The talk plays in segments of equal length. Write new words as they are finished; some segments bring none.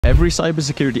Every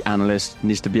cybersecurity analyst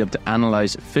needs to be able to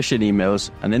analyze phishing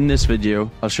emails, and in this video,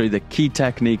 I'll show you the key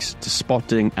techniques to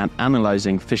spotting and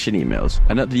analyzing phishing emails.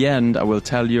 And at the end, I will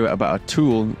tell you about a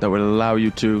tool that will allow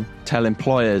you to tell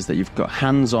employers that you've got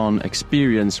hands-on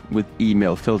experience with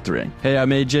email filtering. Hey, I'm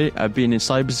AJ. I've been in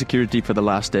cybersecurity for the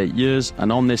last 8 years,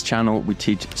 and on this channel, we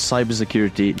teach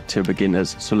cybersecurity to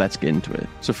beginners. So let's get into it.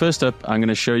 So first up, I'm going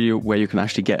to show you where you can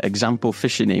actually get example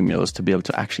phishing emails to be able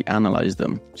to actually analyze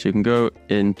them. So you can go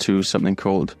into something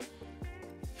called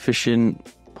Phishing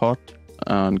Pot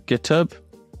on GitHub.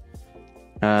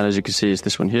 And as you can see, it's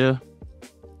this one here.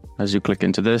 As you click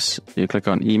into this, you click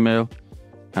on email,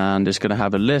 and it's going to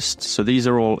have a list. So these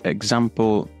are all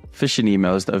example phishing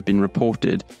emails that have been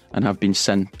reported and have been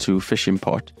sent to Phishing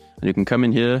Pot. And you can come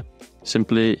in here,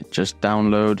 simply just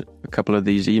download a couple of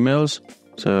these emails.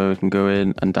 So you can go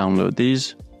in and download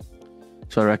these.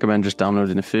 So I recommend just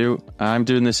downloading a few. I'm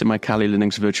doing this in my Kali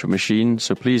Linux virtual machine,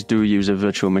 so please do use a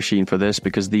virtual machine for this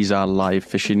because these are live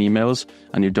phishing emails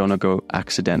and you don't want to go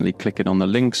accidentally clicking on the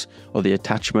links or the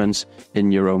attachments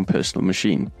in your own personal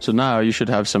machine. So now you should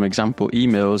have some example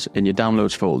emails in your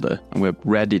downloads folder, and we're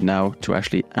ready now to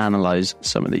actually analyze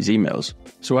some of these emails.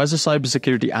 So as a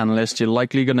cybersecurity analyst, you're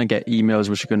likely going to get emails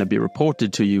which are going to be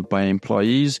reported to you by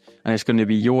employees, and it's going to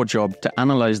be your job to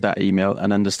analyze that email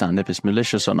and understand if it's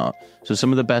malicious or not. So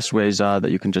some of the best ways are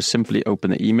that you can just simply open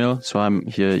the email. So I'm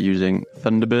here using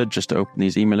Thunderbird just to open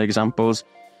these email examples.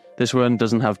 This one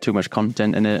doesn't have too much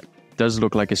content in it. It does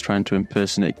look like it's trying to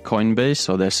impersonate Coinbase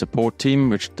or their support team,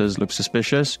 which does look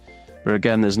suspicious. But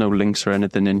again, there's no links or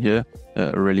anything in here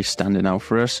really standing out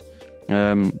for us.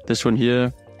 This one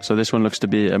here, so this one looks to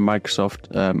be a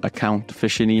Microsoft account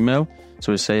phishing email.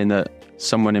 So it's saying that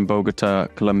someone in Bogota,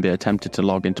 Colombia attempted to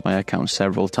log into my account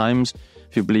several times.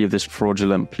 If you believe this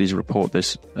fraudulent, please report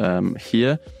this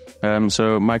here.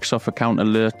 So Microsoft account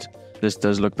alert, this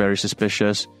does look very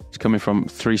suspicious. It's coming from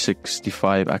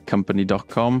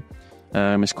 365@company.com.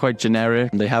 It's quite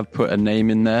generic. They have put a name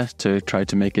in there to try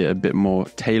to make it a bit more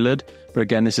tailored. But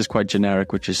again, this is quite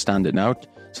generic, which is standing out.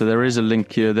 So there is a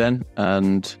link here then,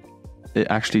 and it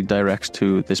actually directs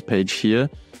to this page here.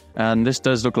 And this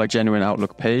does look like genuine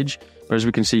Outlook page. But as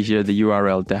we can see here, the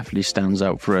URL definitely stands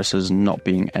out for us as not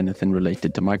being anything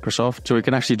related to Microsoft. So we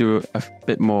can actually do a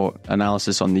bit more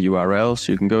analysis on the URL.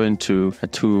 So you can go into a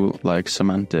tool like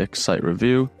Semantic Site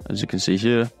Review, as you can see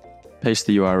here, paste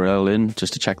the URL in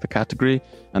just to check the category.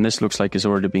 And this looks like it's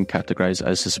already been categorized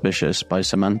as suspicious by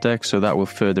Semantic. So that will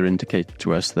further indicate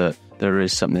to us that there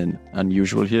is something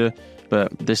unusual here.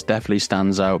 But this definitely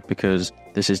stands out because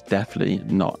this is definitely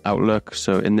not Outlook.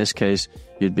 So in this case,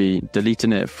 you'd be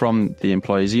deleting it from the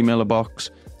employee's email box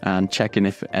and checking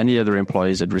if any other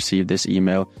employees had received this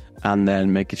email, and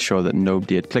then making sure that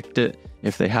nobody had clicked it.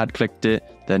 If they had clicked it,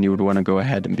 then you would want to go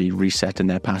ahead and be resetting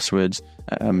their passwords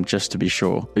just to be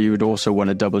sure. But you would also want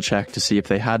to double check to see if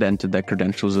they had entered their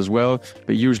credentials as well.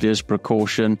 But usually as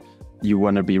precaution, you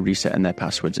want to be resetting their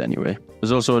passwords anyway.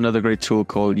 There's also another great tool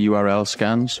called URL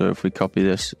Scan. So if we copy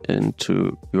this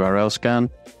into URL Scan,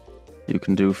 you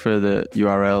can do further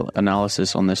URL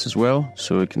analysis on this as well.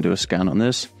 So we can do a scan on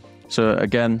this. So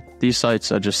again, these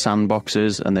sites are just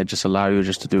sandboxes, and they just allow you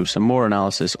just to do some more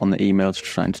analysis on the email to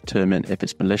try and determine if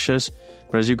it's malicious.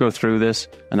 But as you go through this,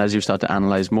 and as you start to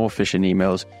analyze more phishing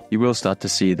emails, you will start to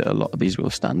see that a lot of these will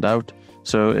stand out.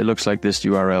 So it looks like this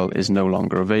URL is no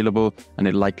longer available, and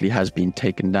it likely has been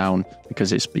taken down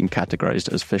because it's been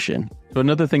categorized as phishing. So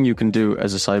another thing you can do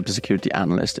as a cybersecurity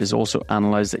analyst is also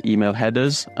analyze the email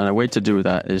headers. And a way to do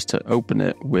that is to open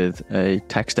it with a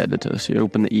text editor. So you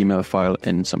open the email file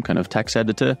in some kind of text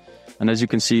editor. And as you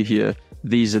can see here,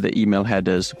 these are the email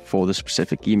headers for the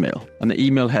specific email. And the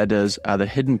email headers are the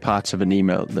hidden parts of an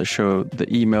email that show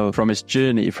the email from its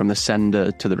journey from the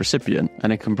sender to the recipient.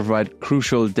 And it can provide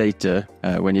crucial data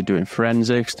when you're doing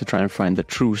forensics to try and find the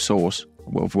true source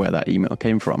of where that email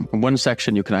came from. And one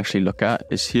section you can actually look at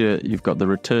is here. You've got the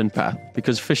return path,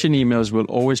 because phishing emails will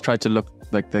always try to look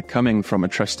like they're coming from a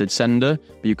trusted sender,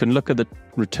 but you can look at the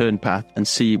return path and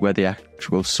see where the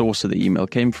actual source of the email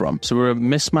came from. So we're a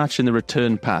mismatch in the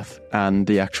return path and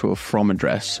the actual from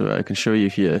address. So I can show you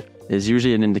here is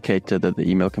usually an indicator that the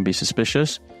email can be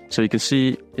suspicious. So you can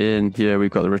see in here,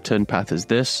 we've got the return path as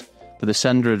this, but the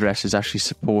sender address is actually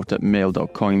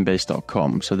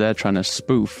support@mail.coinbase.com. So they're trying to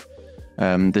spoof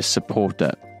this support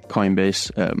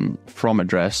Coinbase from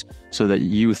address so that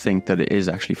you think that it is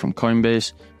actually from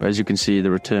Coinbase. But as you can see, the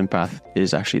return path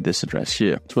is actually this address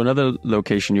here. So another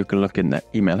location you can look in the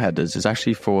email headers is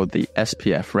actually for the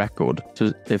SPF record.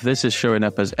 So if this is showing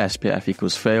up as SPF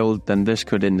equals failed, then this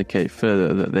could indicate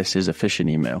further that this is a phishing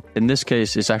email. In this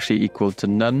case, it's actually equal to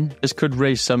none. This could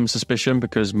raise some suspicion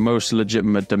because most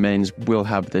legitimate domains will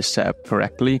have this set up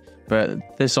correctly,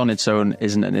 but this on its own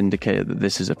isn't an indicator that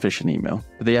this is a phishing email.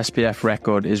 The SPF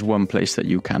record is one place that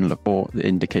you can look for the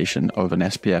indication of an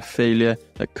SPF failure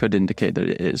that could indicate that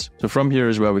it is. So from here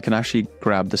as well, we can actually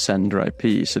grab the sender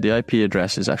IP. So the IP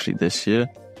address is actually this here.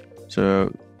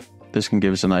 So this can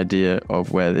give us an idea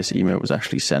of where this email was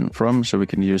actually sent from. So we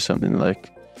can use something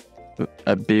like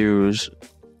abuse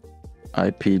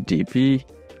IPDP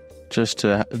just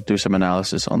to do some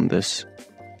analysis on this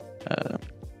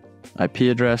IP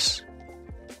address,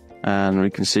 and we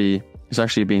can see it's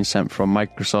actually being sent from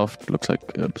Microsoft. Looks like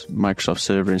a Microsoft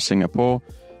server in Singapore,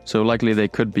 so likely they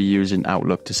could be using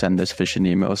Outlook to send this phishing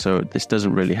email, so this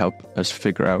doesn't really help us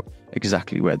figure out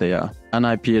exactly where they are. An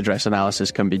IP address analysis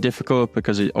can be difficult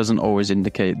because it doesn't always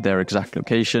indicate their exact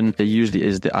location. It usually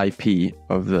is the IP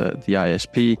of the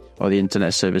ISP or the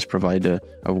internet service provider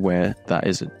of where that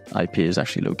IP is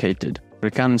actually located. But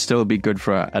it can still be good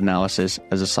for analysis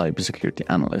as a cybersecurity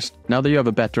analyst. Now that you have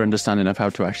a better understanding of how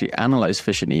to actually analyze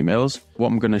phishing emails, what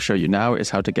I'm going to show you now is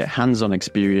how to get hands-on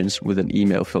experience with an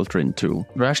email filtering tool.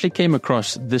 I actually came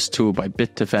across this tool by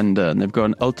Bitdefender, and they've got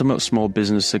an ultimate small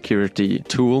business security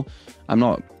tool. I'm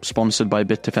not sponsored by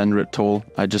Bitdefender at all.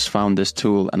 I just found this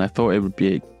tool and I thought it would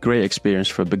be a great experience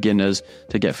for beginners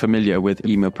to get familiar with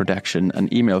email protection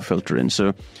and email filtering.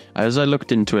 So as I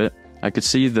looked into it, I could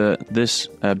see that this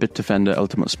Bitdefender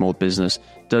Ultimate Small Business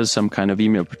does some kind of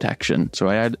email protection. So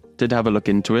I did have a look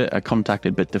into it. I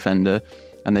contacted Bitdefender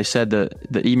and they said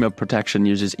that the email protection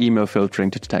uses email filtering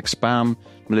to detect spam,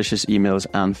 malicious emails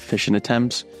and phishing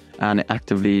attempts. And it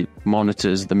actively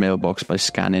monitors the mailbox by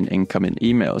scanning incoming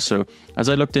emails. So as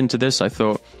I looked into this, I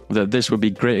thought that this would be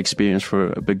a great experience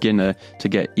for a beginner to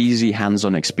get easy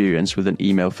hands-on experience with an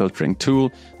email filtering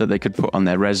tool that they could put on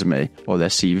their resume or their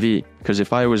CV. Because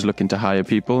if I was looking to hire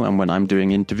people and when I'm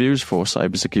doing interviews for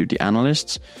cybersecurity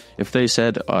analysts, if they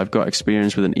said, I've got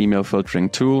experience with an email filtering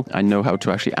tool, I know how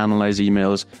to actually analyze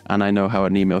emails, and I know how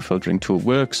an email filtering tool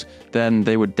works, then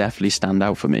they would definitely stand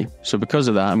out for me. So because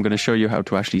of that, I'm going to show you how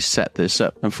to actually set this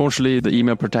up. Unfortunately, the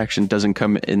email protection doesn't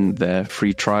come in their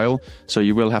free trial, so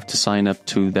you will have to sign up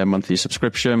to their monthly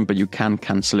subscription, but you can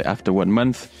cancel it after 1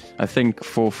 month. I think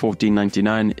for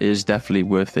 $14.99 is definitely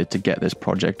worth it to get this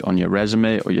project on your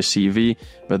resume or your CV,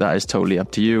 but that is totally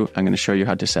up to you. I'm going to show you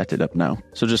how to set it up now.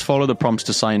 So just follow the prompts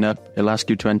to sign up. It'll ask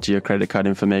you to enter your credit card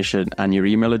information and your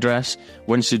email address.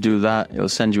 Once you do that, it'll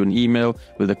send you an email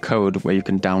with a code where you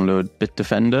can download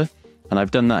Bitdefender. And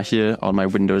I've done that here on my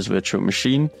Windows virtual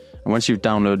machine. And once you've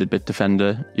downloaded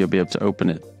Bitdefender, you'll be able to open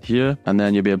it here, and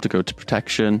then you'll be able to go to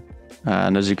protection.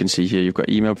 And as you can see here, you've got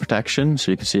email protection.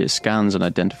 So you can see it scans and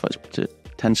identifies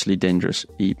potentially dangerous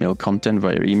email content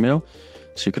via email.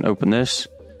 So you can open this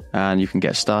and you can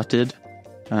get started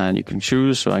and you can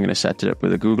choose. So I'm going to set it up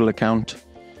with a Google account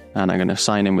and I'm going to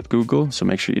sign in with Google. So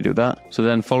make sure you do that. So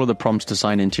then follow the prompts to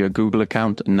sign into your Google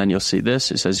account and then you'll see this.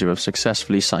 It says you have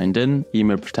successfully signed in.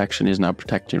 Email protection is now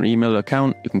protecting your email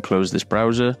account. You can close this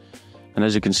browser. And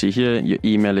as you can see here, your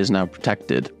email is now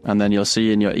protected. And then you'll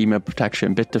see in your email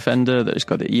protection Bitdefender that it's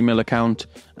got the email account.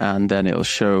 And then it'll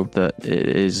show that it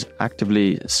is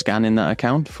actively scanning that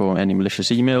account for any malicious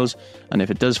emails. And if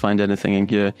it does find anything in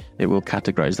here, it will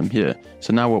categorize them here.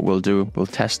 So now what we'll do, we'll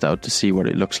test out to see what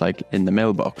it looks like in the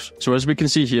mailbox. So as we can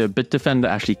see here, Bitdefender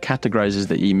actually categorizes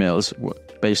the emails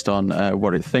based on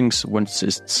what it thinks once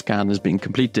its scan has been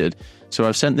completed. So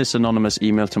I've sent this anonymous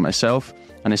email to myself,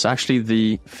 and it's actually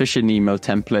the phishing email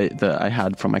template that I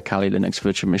had from my Kali Linux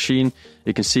virtual machine.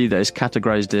 You can see that it's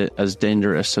categorized it as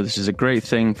dangerous. So this is a great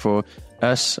thing for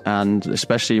us and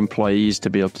especially employees to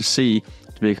be able to see,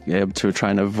 to be able to try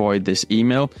and avoid this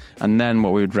email. And then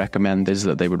what we would recommend is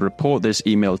that they would report this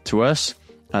email to us.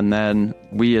 And then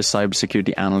we as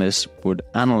cybersecurity analysts would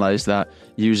analyze that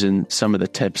using some of the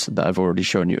tips that I've already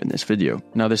shown you in this video.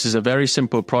 Now, this is a very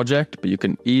simple project, but you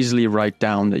can easily write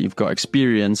down that you've got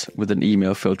experience with an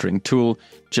email filtering tool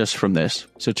just from this.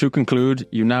 So to conclude,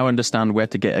 you now understand where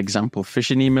to get example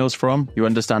phishing emails from. You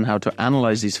understand how to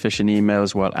analyze these phishing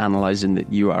emails while analyzing the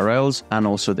URLs and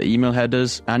also the email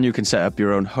headers. And you can set up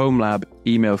your own home lab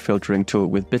email filtering tool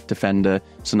with Bitdefender.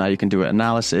 So now you can do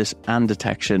analysis and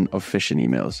detection of phishing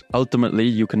emails. Ultimately,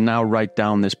 importantly, you can now write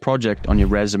down this project on your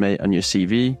resume and your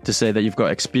CV to say that you've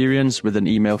got experience with an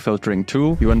email filtering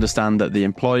tool. You understand that the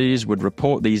employees would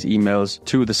report these emails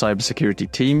to the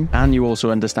cybersecurity team, and you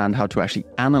also understand how to actually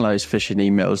analyze phishing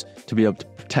emails to be able to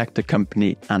protect the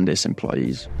company and its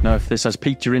employees. Now, if this has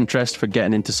piqued your interest for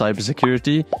getting into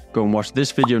cybersecurity, go and watch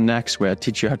this video next where I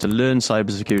teach you how to learn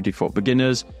cybersecurity for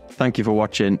beginners. Thank you for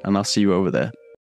watching, and I'll see you over there.